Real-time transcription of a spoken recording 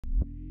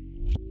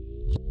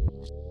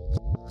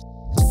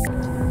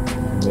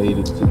Made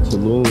it to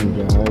Tulum,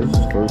 guys.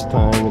 First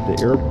time at the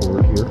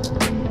airport here.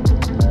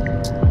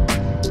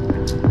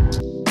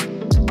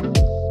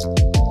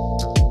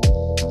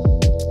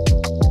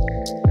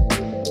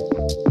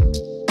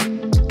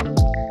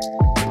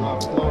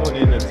 I've flown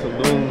into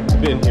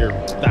Tulum, been here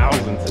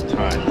thousands of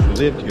times,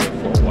 lived here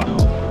for a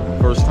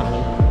while. First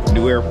time,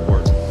 new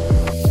airport.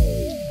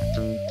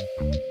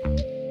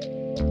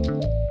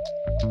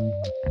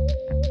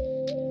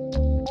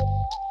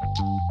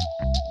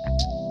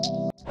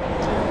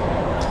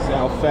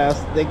 How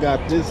fast they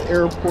got this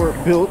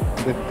airport built,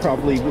 with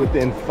probably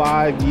within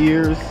 5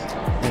 years,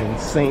 and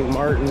St.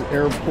 Martin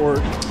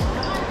Airport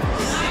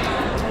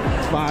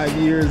 5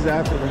 years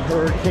after the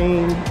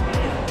hurricane.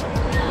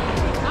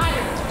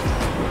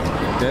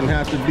 Doesn't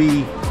have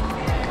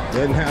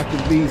to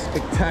be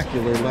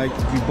spectacular like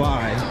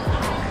Dubai.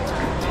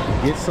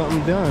 Get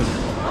something done.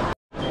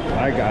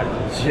 I got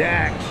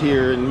jacked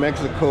here in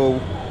Mexico.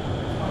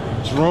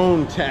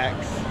 Drone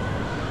tax.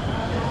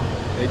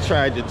 They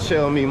tried to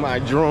tell me my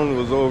drone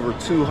was over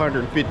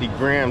 250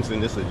 grams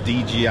and it's a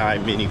DJI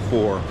Mini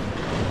 4.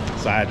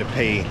 So I had to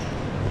pay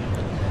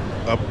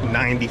up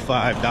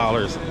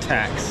 $95 of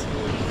tax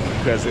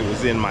because it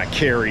was in my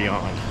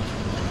carry-on.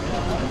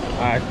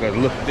 I have to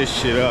look this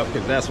shit up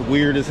because that's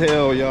weird as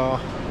hell, y'all.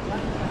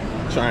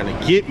 Trying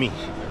to get me.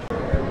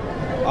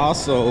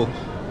 Also,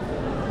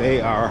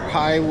 they are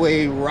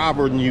highway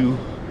robbing you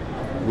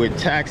with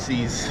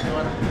taxis,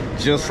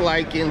 just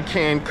like in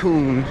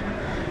Cancun.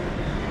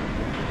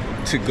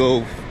 To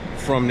go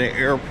from the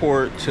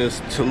airport to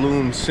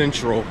Tulum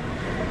Central,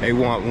 they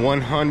want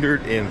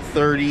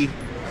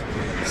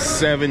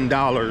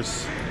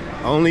 $137.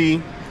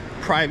 Only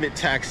private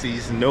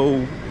taxis,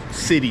 no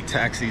city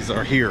taxis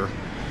are here.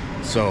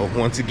 So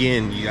once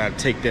again, you gotta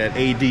take that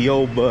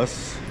ADO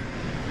bus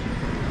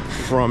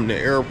from the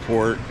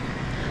airport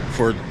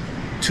for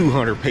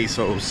 200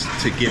 pesos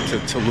to get to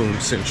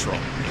Tulum Central.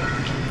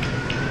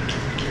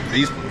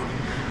 These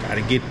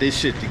gotta get this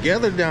shit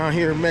together down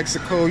here in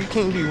Mexico. You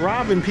can't be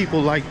robbing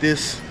people like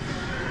this.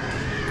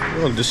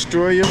 It'll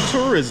destroy your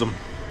tourism.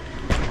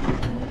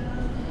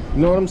 You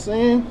know what I'm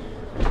saying?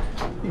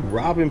 You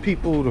robbing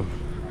people to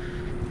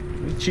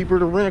be cheaper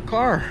to rent a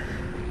car.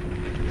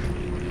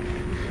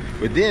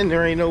 But then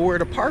there ain't nowhere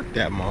to park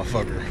that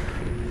motherfucker.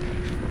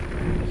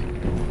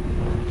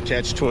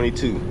 Catch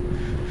 22.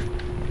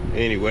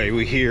 Anyway,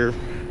 we here.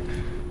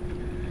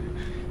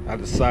 I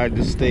decided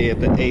to stay at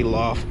the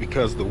Aloft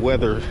because the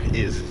weather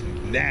is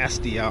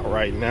nasty out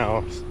right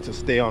now to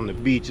stay on the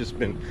beach. It's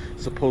been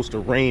supposed to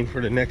rain for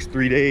the next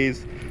 3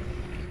 days.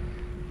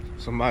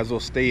 So might as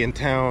well stay in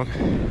town.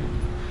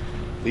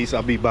 At least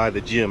I'll be by the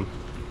gym.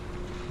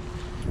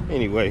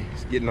 Anyway,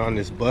 getting on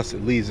this bus.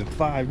 It leaves in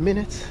 5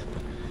 minutes.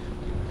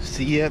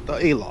 See you at the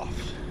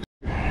Aloft.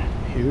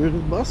 Here the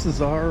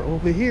buses are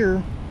over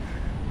here.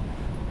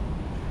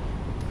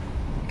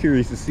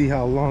 Curious to see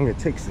how long it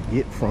takes to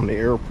get from the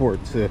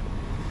airport to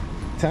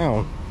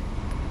town.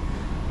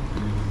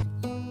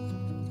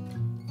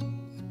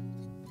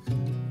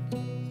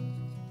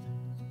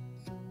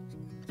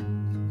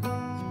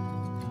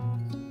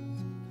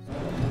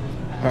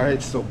 All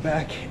right, so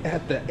back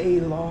at the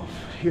Aloft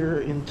here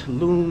in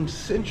Tulum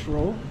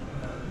Central.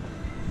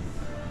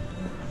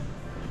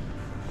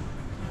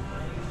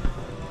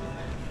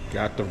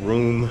 Got the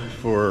room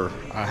for,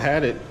 I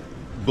had it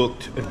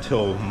booked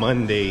until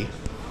Monday,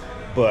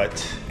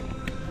 but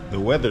the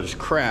weather's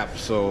crap,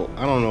 so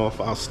I don't know if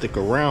I'll stick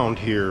around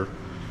here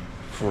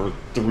for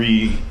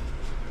three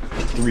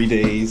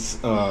days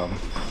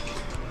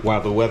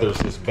while the weather's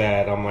this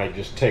bad. I might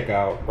just take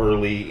out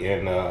early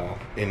and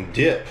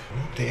dip.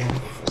 Damn,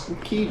 fucking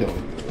key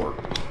don't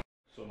work.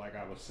 So like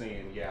I was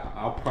saying, yeah,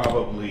 I'll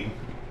probably,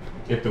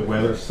 if the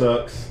weather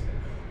sucks,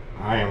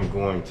 I am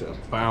going to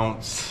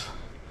bounce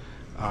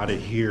out of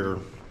here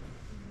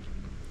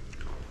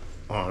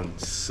on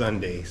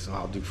Sunday. So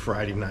I'll do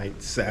Friday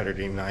night,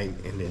 Saturday night,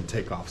 and then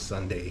take off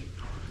Sunday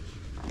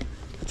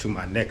to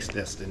my next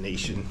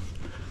destination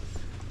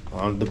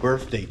on the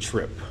birthday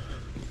trip.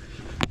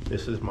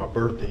 This is my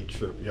birthday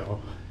trip, y'all.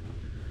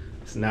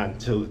 It's not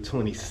until the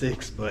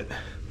 26th, but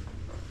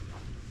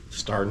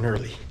starting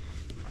early.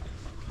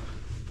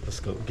 Let's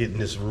go get in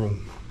this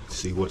room,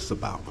 see what it's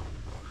about.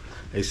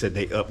 They said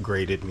they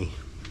upgraded me.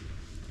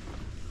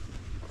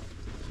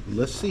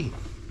 Let's see.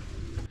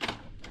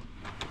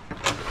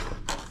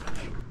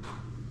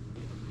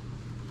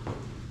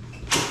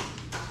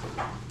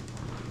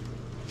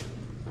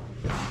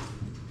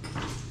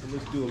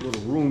 Let's do a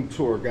little room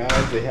tour,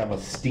 guys. They have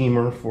a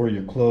steamer for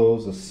your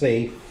clothes, a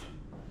safe.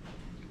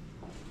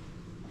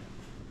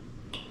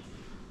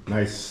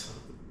 Nice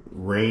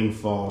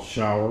rainfall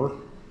shower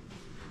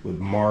with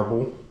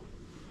marble.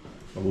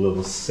 A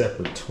little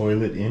separate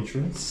toilet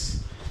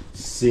entrance.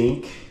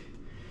 Sink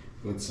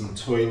with some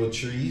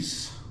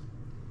toiletries.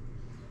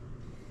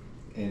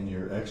 And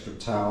your extra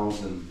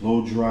towels and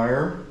blow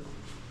dryer.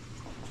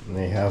 And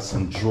they have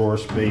some drawer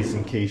space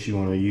in case you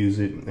want to use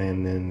it,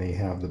 and then they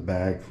have the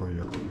bag for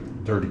your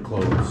dirty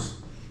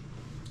clothes.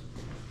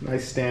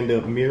 Nice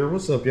stand-up mirror.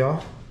 What's up,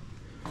 y'all?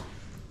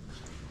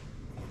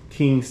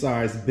 king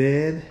size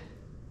bed,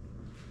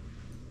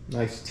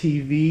 nice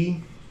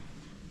TV,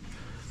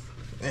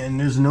 and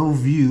there's no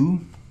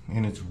view,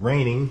 and it's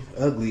raining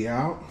ugly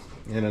out,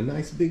 and a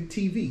nice big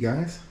TV,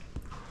 guys.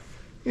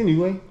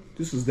 Anyway,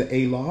 this is the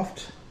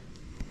A-Loft,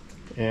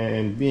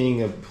 and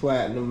being a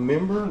platinum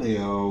member, they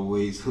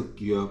always hook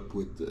you up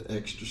with the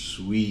extra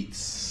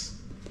suites.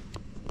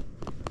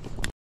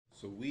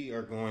 So we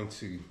are going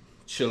to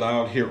chill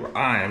out here.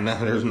 I am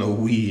not, there's no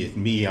we, it's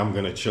me. I'm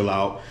gonna chill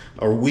out,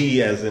 or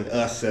we as in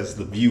us as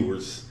the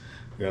viewers.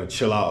 We're gonna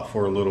chill out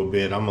for a little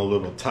bit. I'm a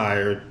little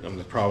tired. I'm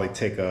gonna probably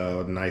take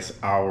a nice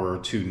hour or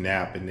two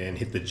nap and then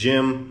hit the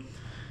gym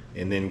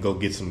and then go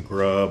get some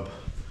grub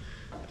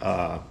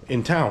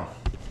in town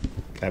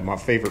at my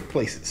favorite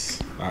places.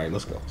 All right,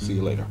 let's go. See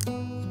you later.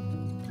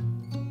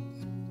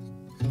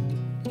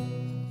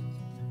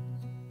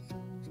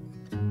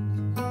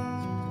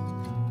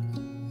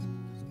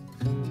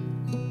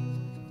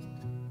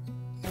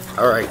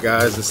 All right,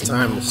 guys, it's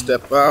time to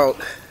step out.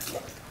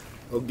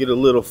 Go get a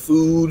little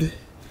food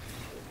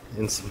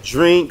and some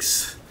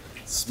drinks.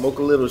 Smoke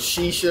a little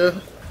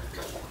shisha.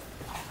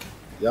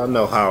 Y'all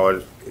know how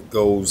it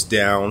goes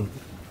down.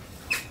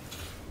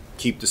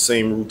 Keep the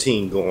same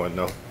routine going,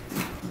 though.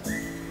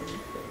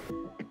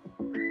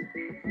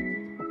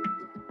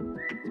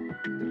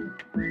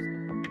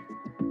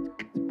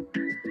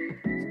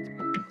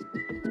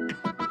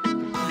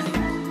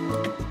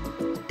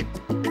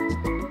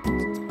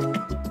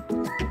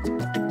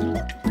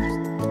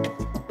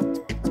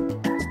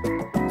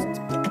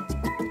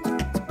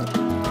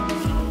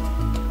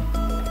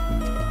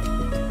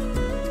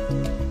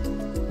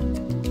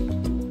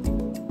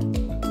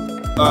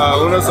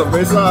 Una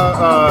cerveza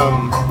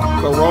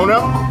Corona,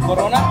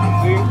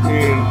 sí, y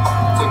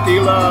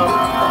tequila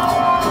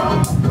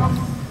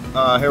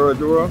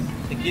Herradura.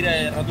 Tequila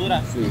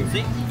Herradura, sí.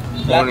 ¿Sí?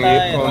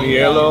 Con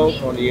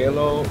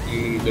hielo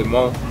y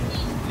limón.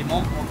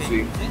 Limón, ok. Sí.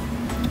 ¿Sí?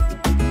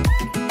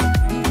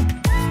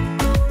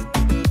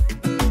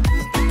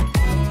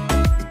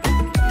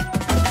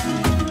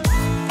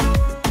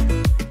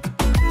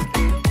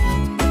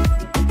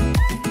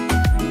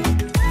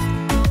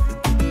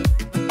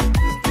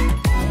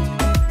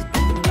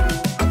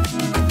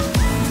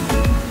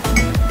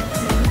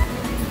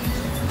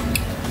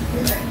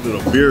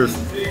 Little beer,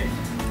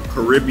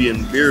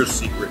 Caribbean beer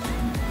secret.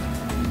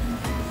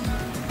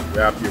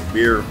 Wrap your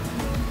beer.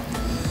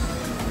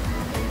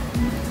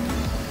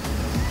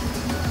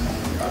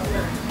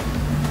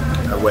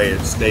 That way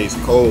it stays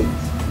cold.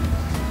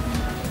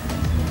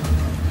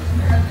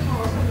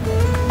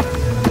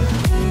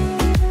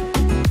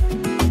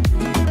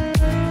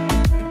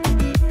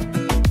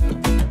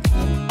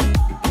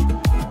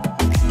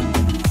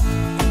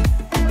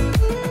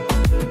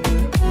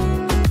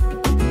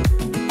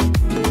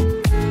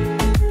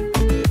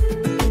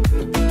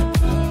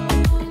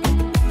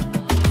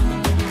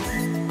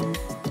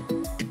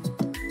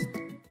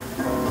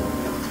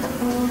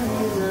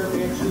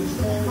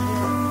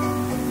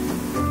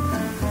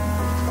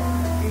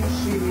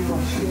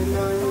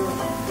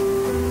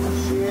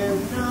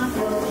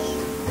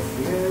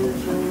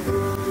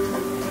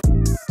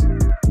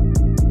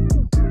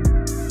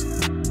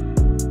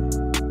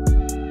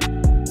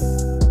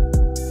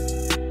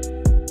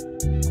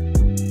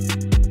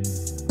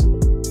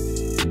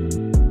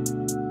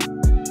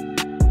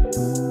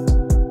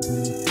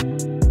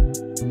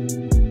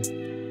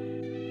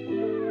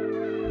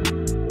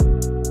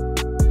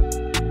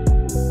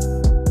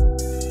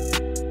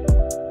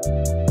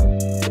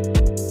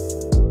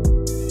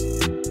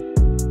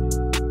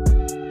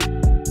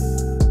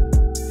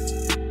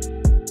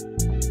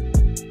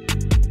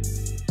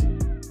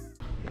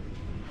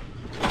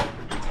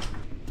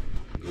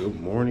 Good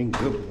morning,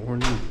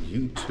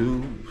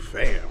 YouTube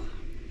fam.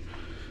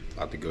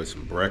 About to go get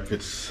some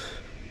breakfast.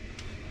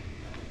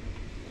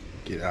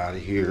 Get out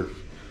of here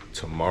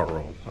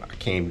tomorrow. I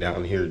came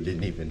down here,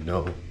 didn't even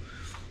know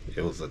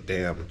it was a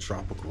damn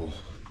tropical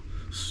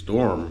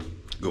storm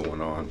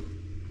going on.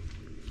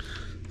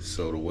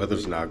 So the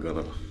weather's not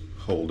gonna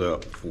hold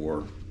up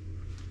for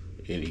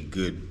any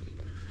good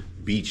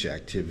beach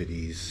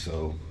activities.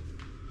 So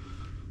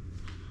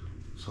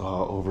it's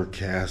all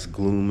overcast,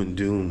 gloom and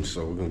doom.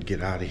 So we're gonna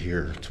get out of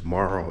here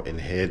tomorrow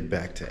and head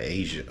back to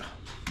Asia.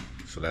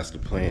 So that's the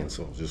plan.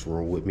 So just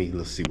roll with me.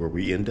 Let's see where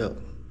we end up.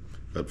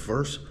 But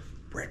first,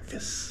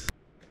 breakfast.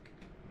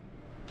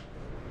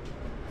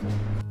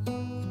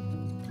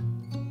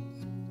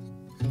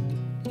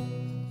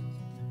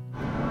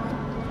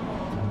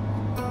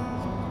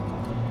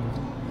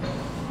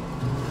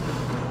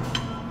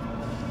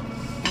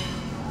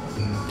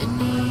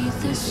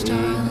 Beneath the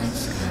starlit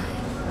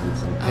sky,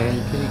 Some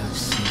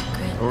pancakes,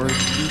 orange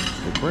juice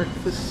for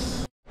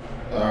breakfast.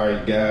 All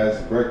right,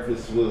 guys,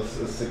 breakfast was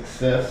a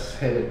success.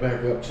 Headed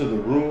back up to the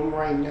room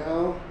right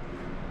now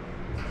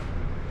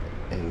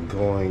and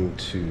going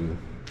to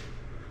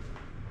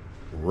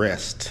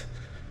rest.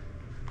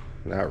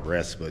 Not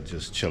rest, but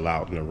just chill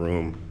out in the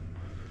room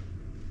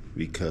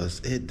because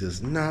it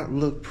does not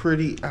look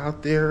pretty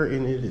out there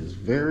and it is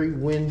very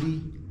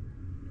windy.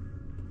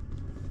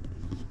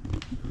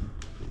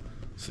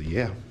 So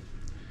yeah,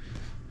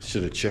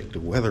 should have checked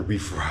the weather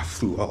before I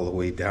flew all the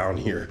way down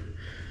here,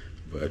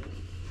 but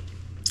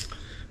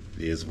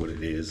it is what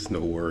it is,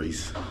 no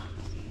worries.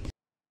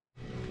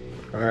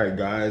 All right,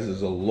 guys,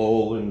 there's a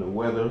lull in the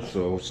weather,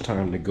 so it's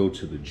time to go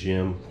to the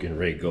gym. Getting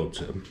ready to go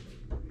to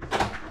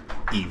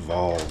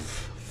Evolve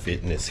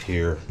Fitness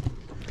here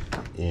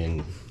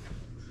in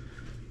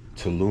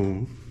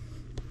Tulum.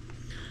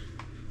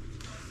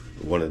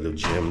 One of the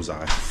gyms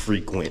I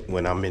frequent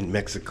when I'm in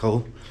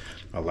Mexico.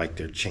 I like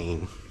their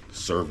chain.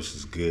 Service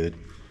is good.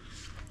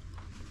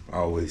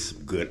 Always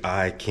some good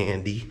eye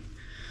candy,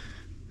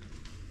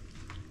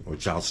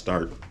 which I'll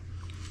start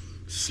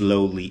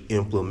slowly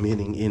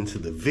implementing into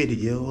the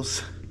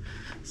videos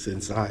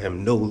since I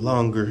am no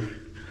longer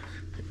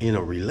in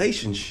a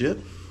relationship.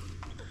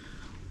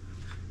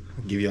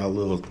 I'll give y'all a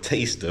little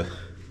taste of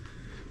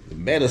the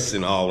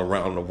medicine all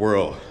around the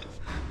world.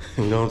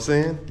 You know what I'm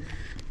saying?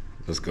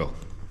 Let's go.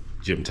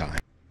 Gym time.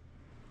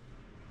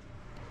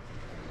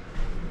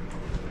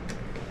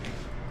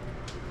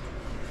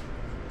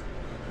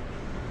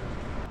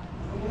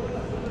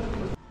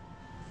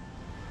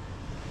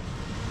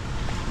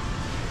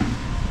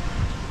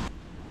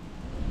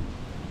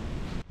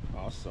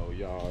 Also,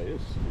 y'all,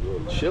 it's a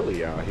little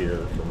chilly out here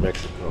for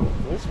Mexico.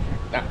 It's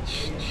not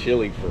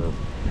chilly for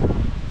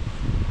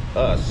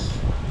us,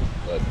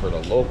 but for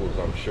the locals,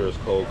 I'm sure it's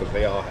cold because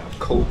they all have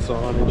coats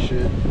on and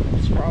shit.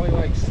 It's probably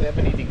like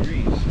 70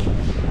 degrees.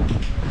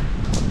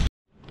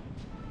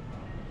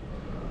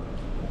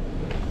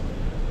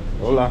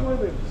 Hola.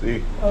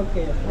 Sí.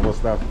 Okay. ¿Cómo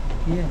está?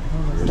 Yeah,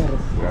 ¿cómo estás?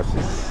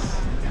 Gracias.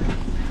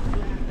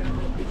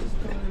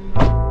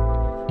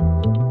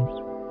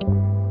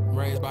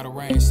 Raised by the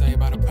rain, saved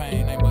by the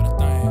pain, ain't but a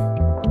thing.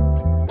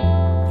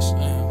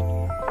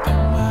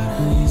 Don't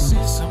matter, he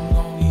says I'm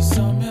gonna need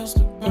something else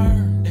to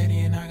burn. Daddy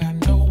and I got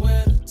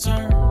nowhere to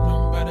turn.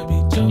 I'm about to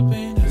be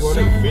jumping. You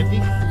ordered 50?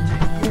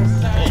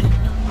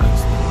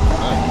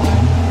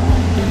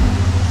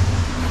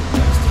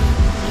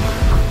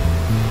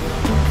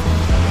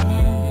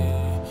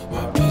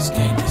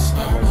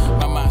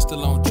 My mind's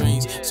still on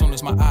dreams. Soon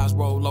as my eyes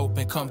roll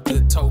open, come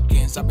good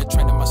tokens. I've been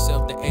training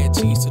myself to add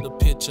cheese to the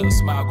picture.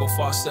 Smile go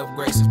far,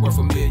 self-grace is worth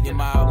a million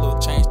miles. Little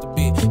change the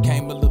bit,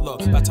 came a little up.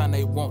 By the time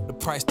they want the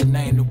price, the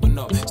name that went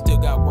up. Still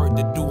got work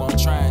to do, I'm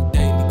trying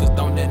daily, cause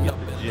don't end up.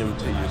 Gym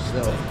to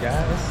yourself,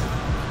 guys.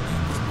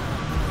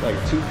 Like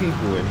 2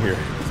 people in here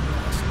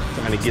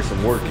trying to get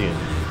some work in.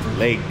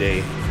 Leg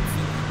day.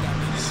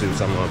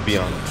 Since I'm gonna be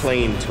on a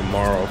plane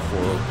tomorrow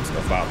for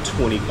about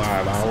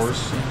 25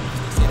 hours.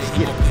 Let's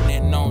get it.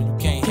 And known you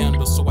can't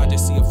handle, so I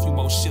just see a few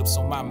more ships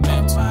on my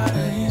mantle.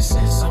 He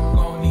says I'm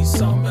gonna need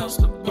something else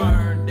to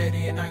burn.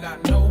 Daddy and I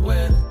got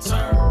nowhere to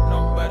turn.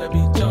 Nobody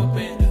be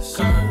jumping the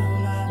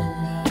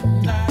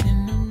curve. Not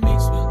in the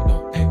mix, but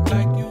don't act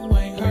like you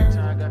ain't heard.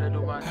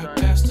 How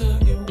fast do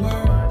you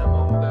work?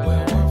 Well,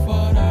 work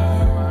for the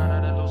hurt.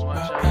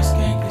 My peace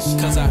can't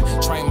get. Cause I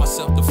trained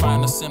myself to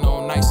find a center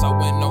on nights. I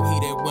went no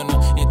heated winter.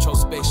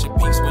 Introspection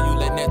peace when you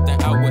let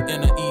nothing out with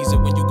inner ease.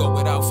 When you go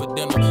without for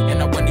dinner.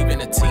 And I wasn't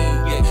even a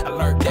teen yet. I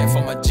learned that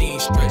from my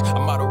jeans stretch. I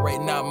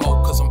moderate now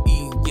more cause I'm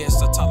eating.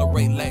 Yes, I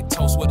tolerate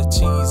lactose with the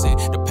cheese at.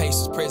 The pace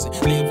is present.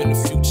 Live in the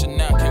future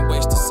now. Can't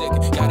waste a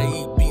second. Gotta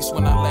eat beast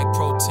when I lack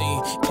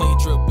protein. Clean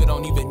drip, it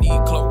don't even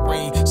need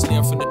chlorine.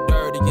 Slim from the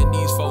dirt and your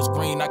knees folks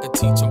green. I can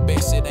teach them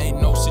best. It ain't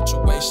no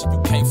situation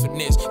you can't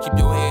finesse. Keep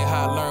your head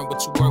high, learn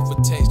what you worth for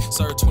taste.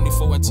 Serve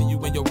 24 until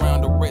you in your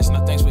round of rest.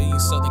 Now thanks for eating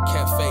Southern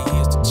Cafe.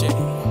 Here's the check.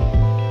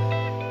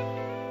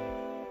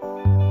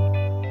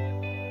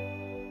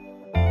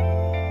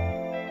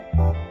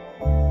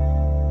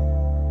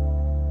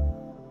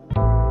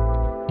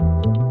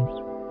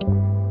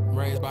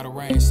 By the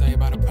rain, saved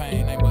by the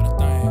pain, ain't but a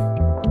thing.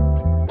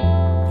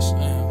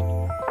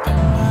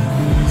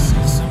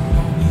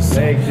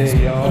 Leg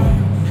day, y'all.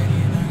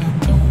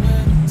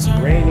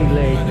 Rainy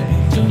leg day.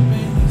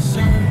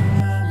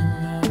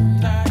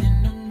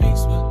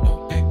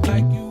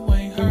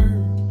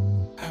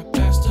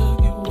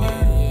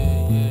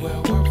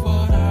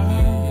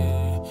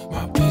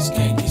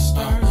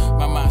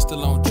 My mind's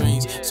still on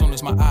dreams. Soon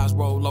as my eyes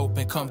roll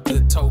open, come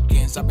good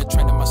tokens. I've been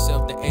training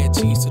myself to add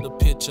cheese to the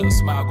picture.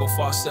 Smile go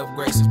far,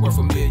 self-grace is worth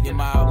a million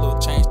miles. Little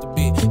change the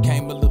bit,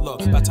 came a little up.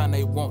 By the time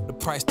they want the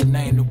price, the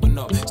name that went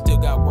up. Still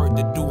got work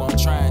to do, I'm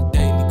trying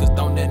daily. Cause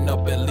don't end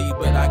up and leave,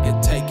 but I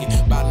can take it.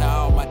 By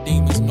now all my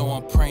demons know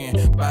I'm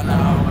praying. By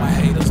now all my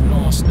haters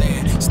know I'm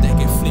staying.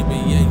 Stacking,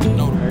 flipping, yeah, you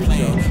know the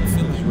plan.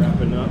 Just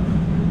wrapping up.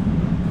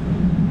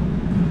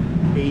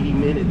 80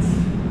 minutes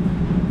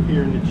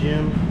here in the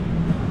gym.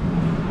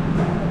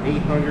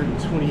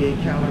 828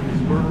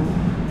 calories burned.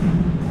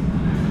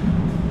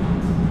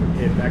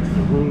 Head back to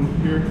the room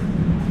here.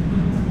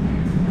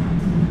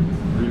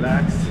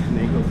 Relax, and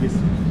then go get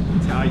some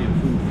Italian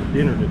food for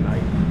dinner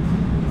tonight.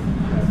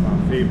 That's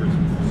my favorite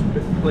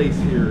place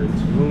here in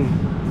Tulum.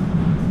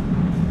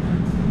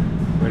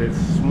 But it's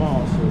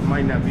small, so it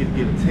might not be to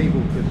get a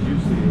table because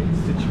usually they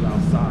sit you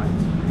outside.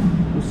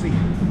 We'll see.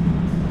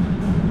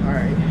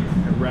 Alright,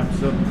 that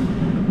wraps up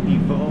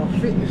Evolve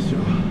Fitness,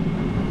 y'all.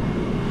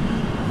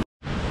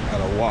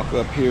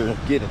 walk up here and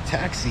get a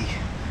taxi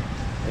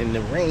in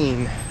the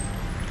rain.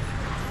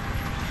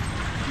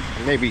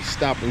 Maybe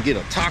stop and get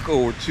a taco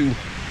or two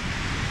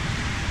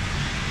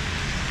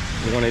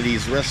in one of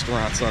these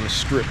restaurants on the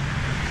strip.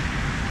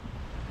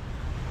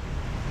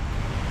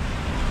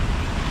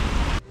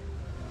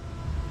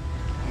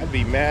 I'd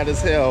be mad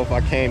as hell if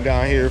I came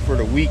down here for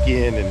the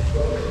weekend and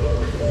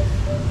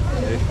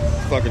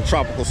it's fucking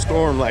tropical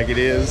storm like it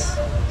is,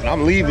 and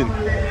I'm leaving.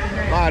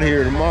 I'm out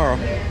here tomorrow.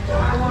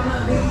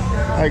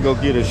 I go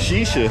get a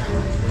shisha,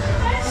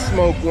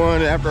 smoke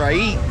one after I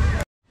eat.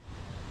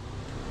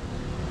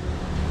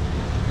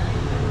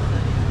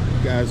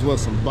 You guys want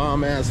some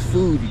bomb ass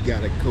food, you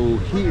gotta go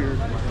here.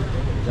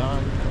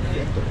 Don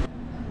Cafeto.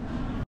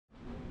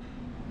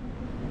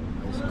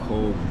 Nice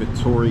cold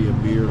Victoria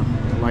beer.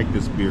 I like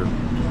this beer.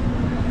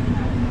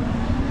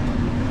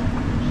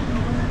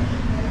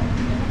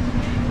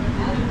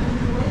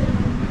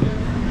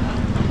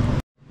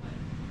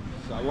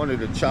 I wanted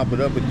to chop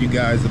it up with you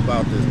guys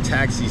about the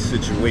taxi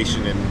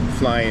situation and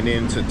flying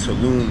into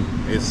Tulum.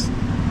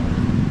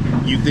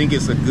 You think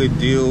it's a good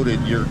deal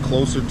that you're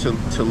closer to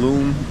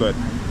Tulum, but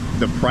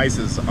the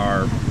prices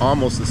are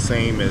almost the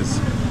same as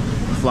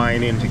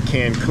flying into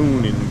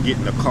Cancun and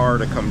getting a car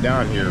to come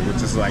down here,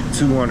 which is like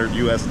 $200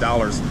 US.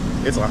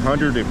 It's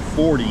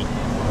 $140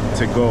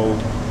 to go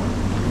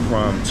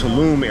from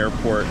Tulum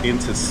Airport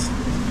into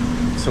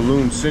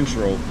Tulum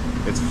Central.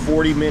 It's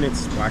 40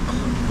 minutes by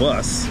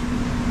bus,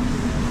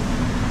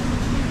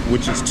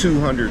 which is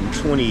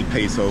 220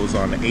 pesos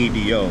on the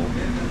ADO.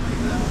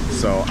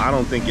 So I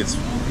don't think it's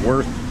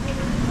worth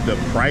the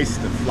price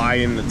to fly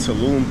into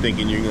Tulum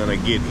thinking you're gonna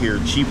get here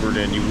cheaper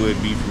than you would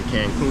be from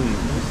Cancun.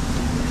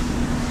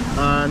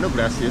 No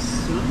gracias.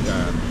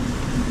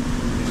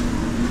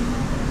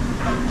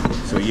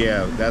 So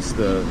yeah, that's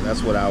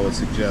what I would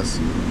suggest.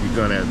 If you're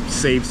gonna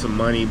save some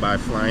money by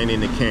flying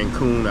into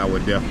Cancun, I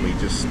would definitely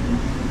just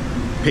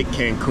pick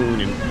Cancun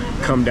and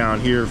come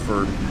down here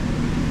for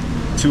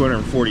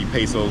 240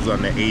 pesos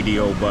on the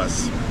ADO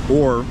bus.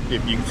 Or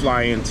if you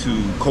fly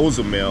into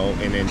Cozumel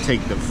and then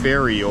take the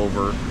ferry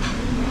over,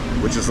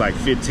 which is like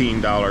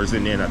 $15,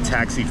 and then a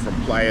taxi from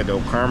Playa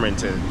del Carmen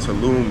to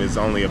Tulum is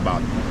only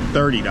about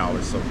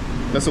 $30. So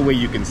that's a way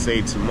you can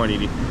save some money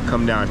to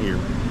come down here.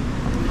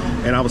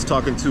 And I was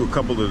talking to a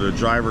couple of the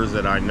drivers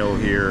that I know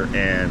here,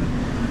 and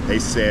they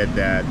said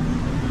that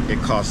it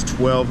costs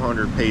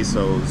 1,200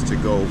 pesos to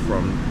go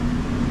from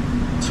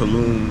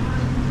Tulum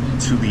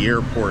to the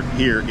airport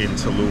here in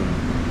Tulum,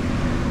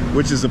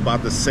 which is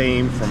about the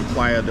same from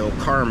Playa del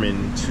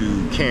Carmen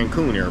to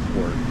Cancun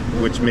Airport,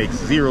 which makes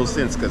 0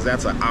 sense because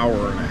that's an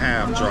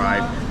hour-and-a-half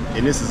drive,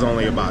 and this is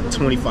only about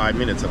 25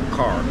 minutes of a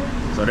car.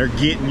 So they're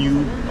getting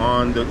you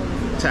on the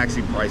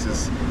taxi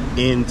prices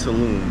in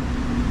Tulum,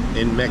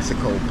 in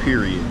Mexico,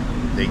 period.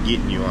 They're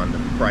getting you on the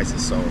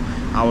prices. So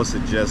I would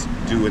suggest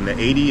doing the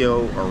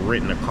ADO or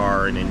renting a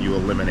car, and then you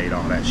eliminate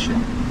all that shit.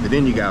 But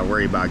then you gotta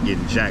worry about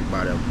getting jacked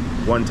by the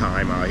one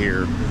time out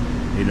here,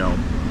 you know,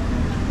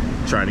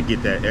 trying to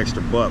get that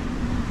extra buck.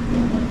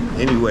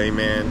 Anyway,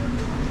 man,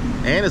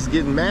 and it's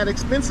getting mad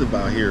expensive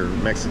out here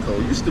in Mexico.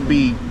 It used to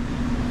be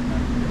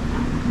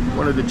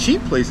one of the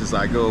cheap places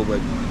I go,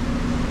 but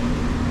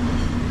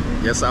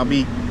guess I'll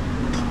be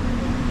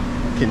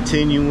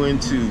continuing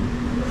to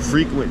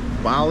frequent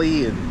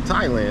Bali and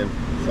Thailand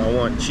if I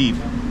want cheap.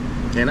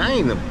 And I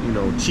ain't a, you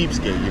know,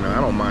 cheapskate, you know, I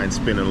don't mind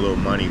spending a little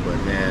money, but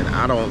man,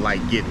 I don't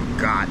like getting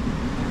got.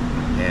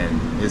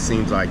 And it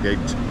seems like they're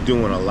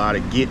doing a lot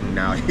of getting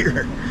out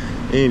here.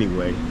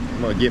 Anyway,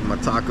 I'm gonna get my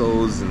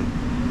tacos and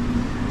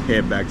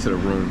head back to the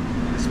room.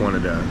 Just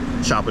wanted to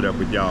chop it up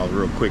with y'all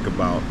real quick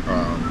about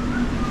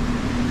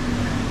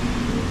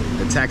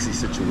the taxi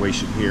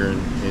situation here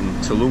in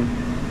Tulum.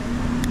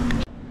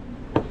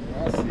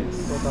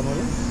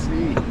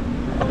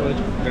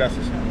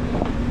 Gracias.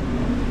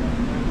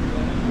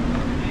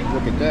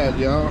 Look at that,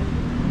 y'all.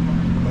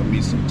 Got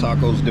me some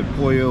tacos de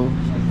pollo,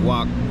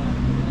 guac.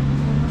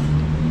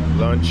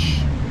 Lunch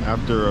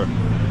after a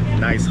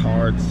nice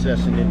hard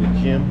session in the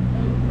gym.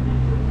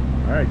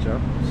 All right,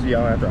 y'all. See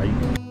y'all after I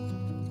eat.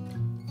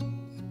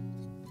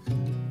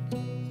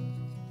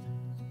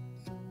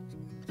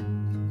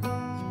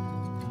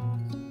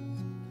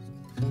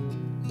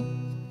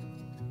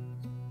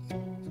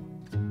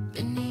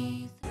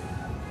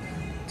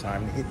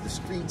 Time to hit the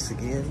streets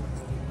again.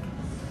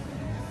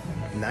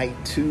 Night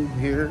 2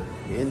 here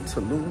in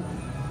Tulum.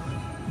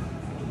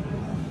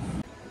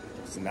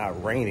 It's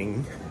not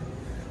raining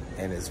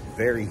and it's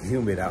very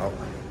humid out.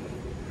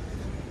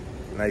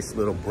 Nice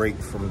little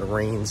break from the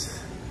rains.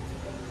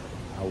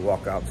 I'll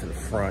walk out to the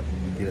front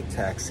and get a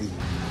taxi.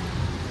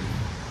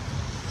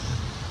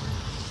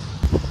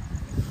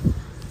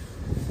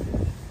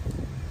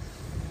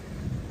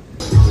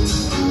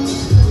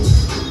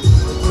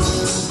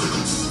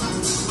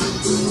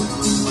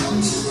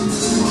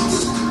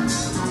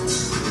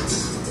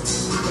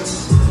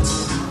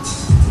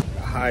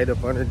 Hide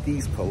up under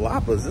these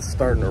palapas. It's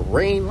starting to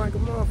rain like a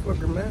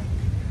motherfucker, man.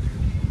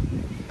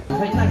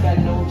 I got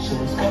no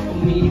choice but for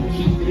me to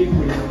keep it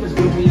real. 'Cause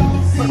when we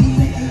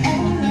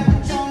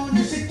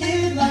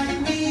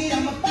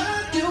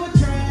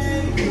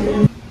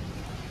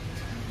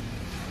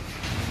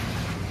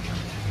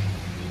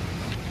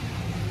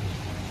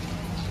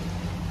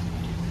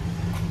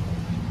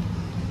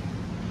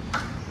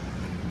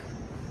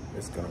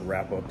It's gonna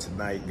wrap up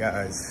tonight,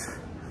 guys.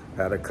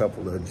 Had a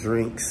couple of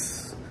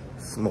drinks,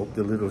 smoked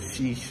a little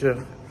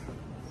shisha,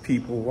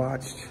 people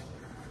watched.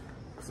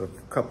 There's a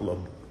couple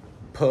of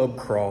pub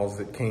crawls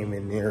that came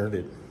in there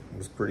that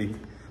was pretty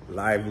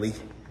lively.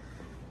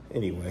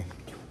 Anyway,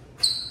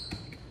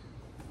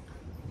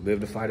 live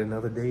to fight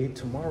another day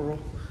tomorrow.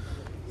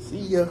 See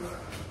ya.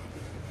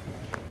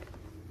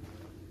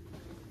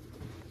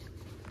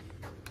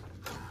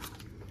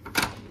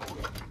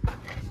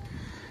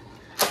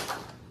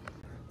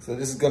 So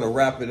this is gonna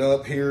wrap it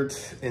up here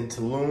in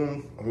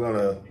Tulum. I'm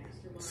gonna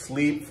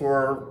sleep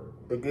for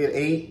a good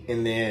 8,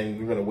 and then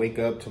we're gonna wake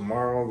up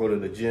tomorrow, go to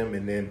the gym,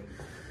 and then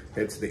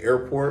head to the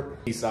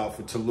airport. Peace out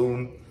for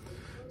Tulum.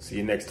 See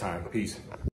you next time. Peace.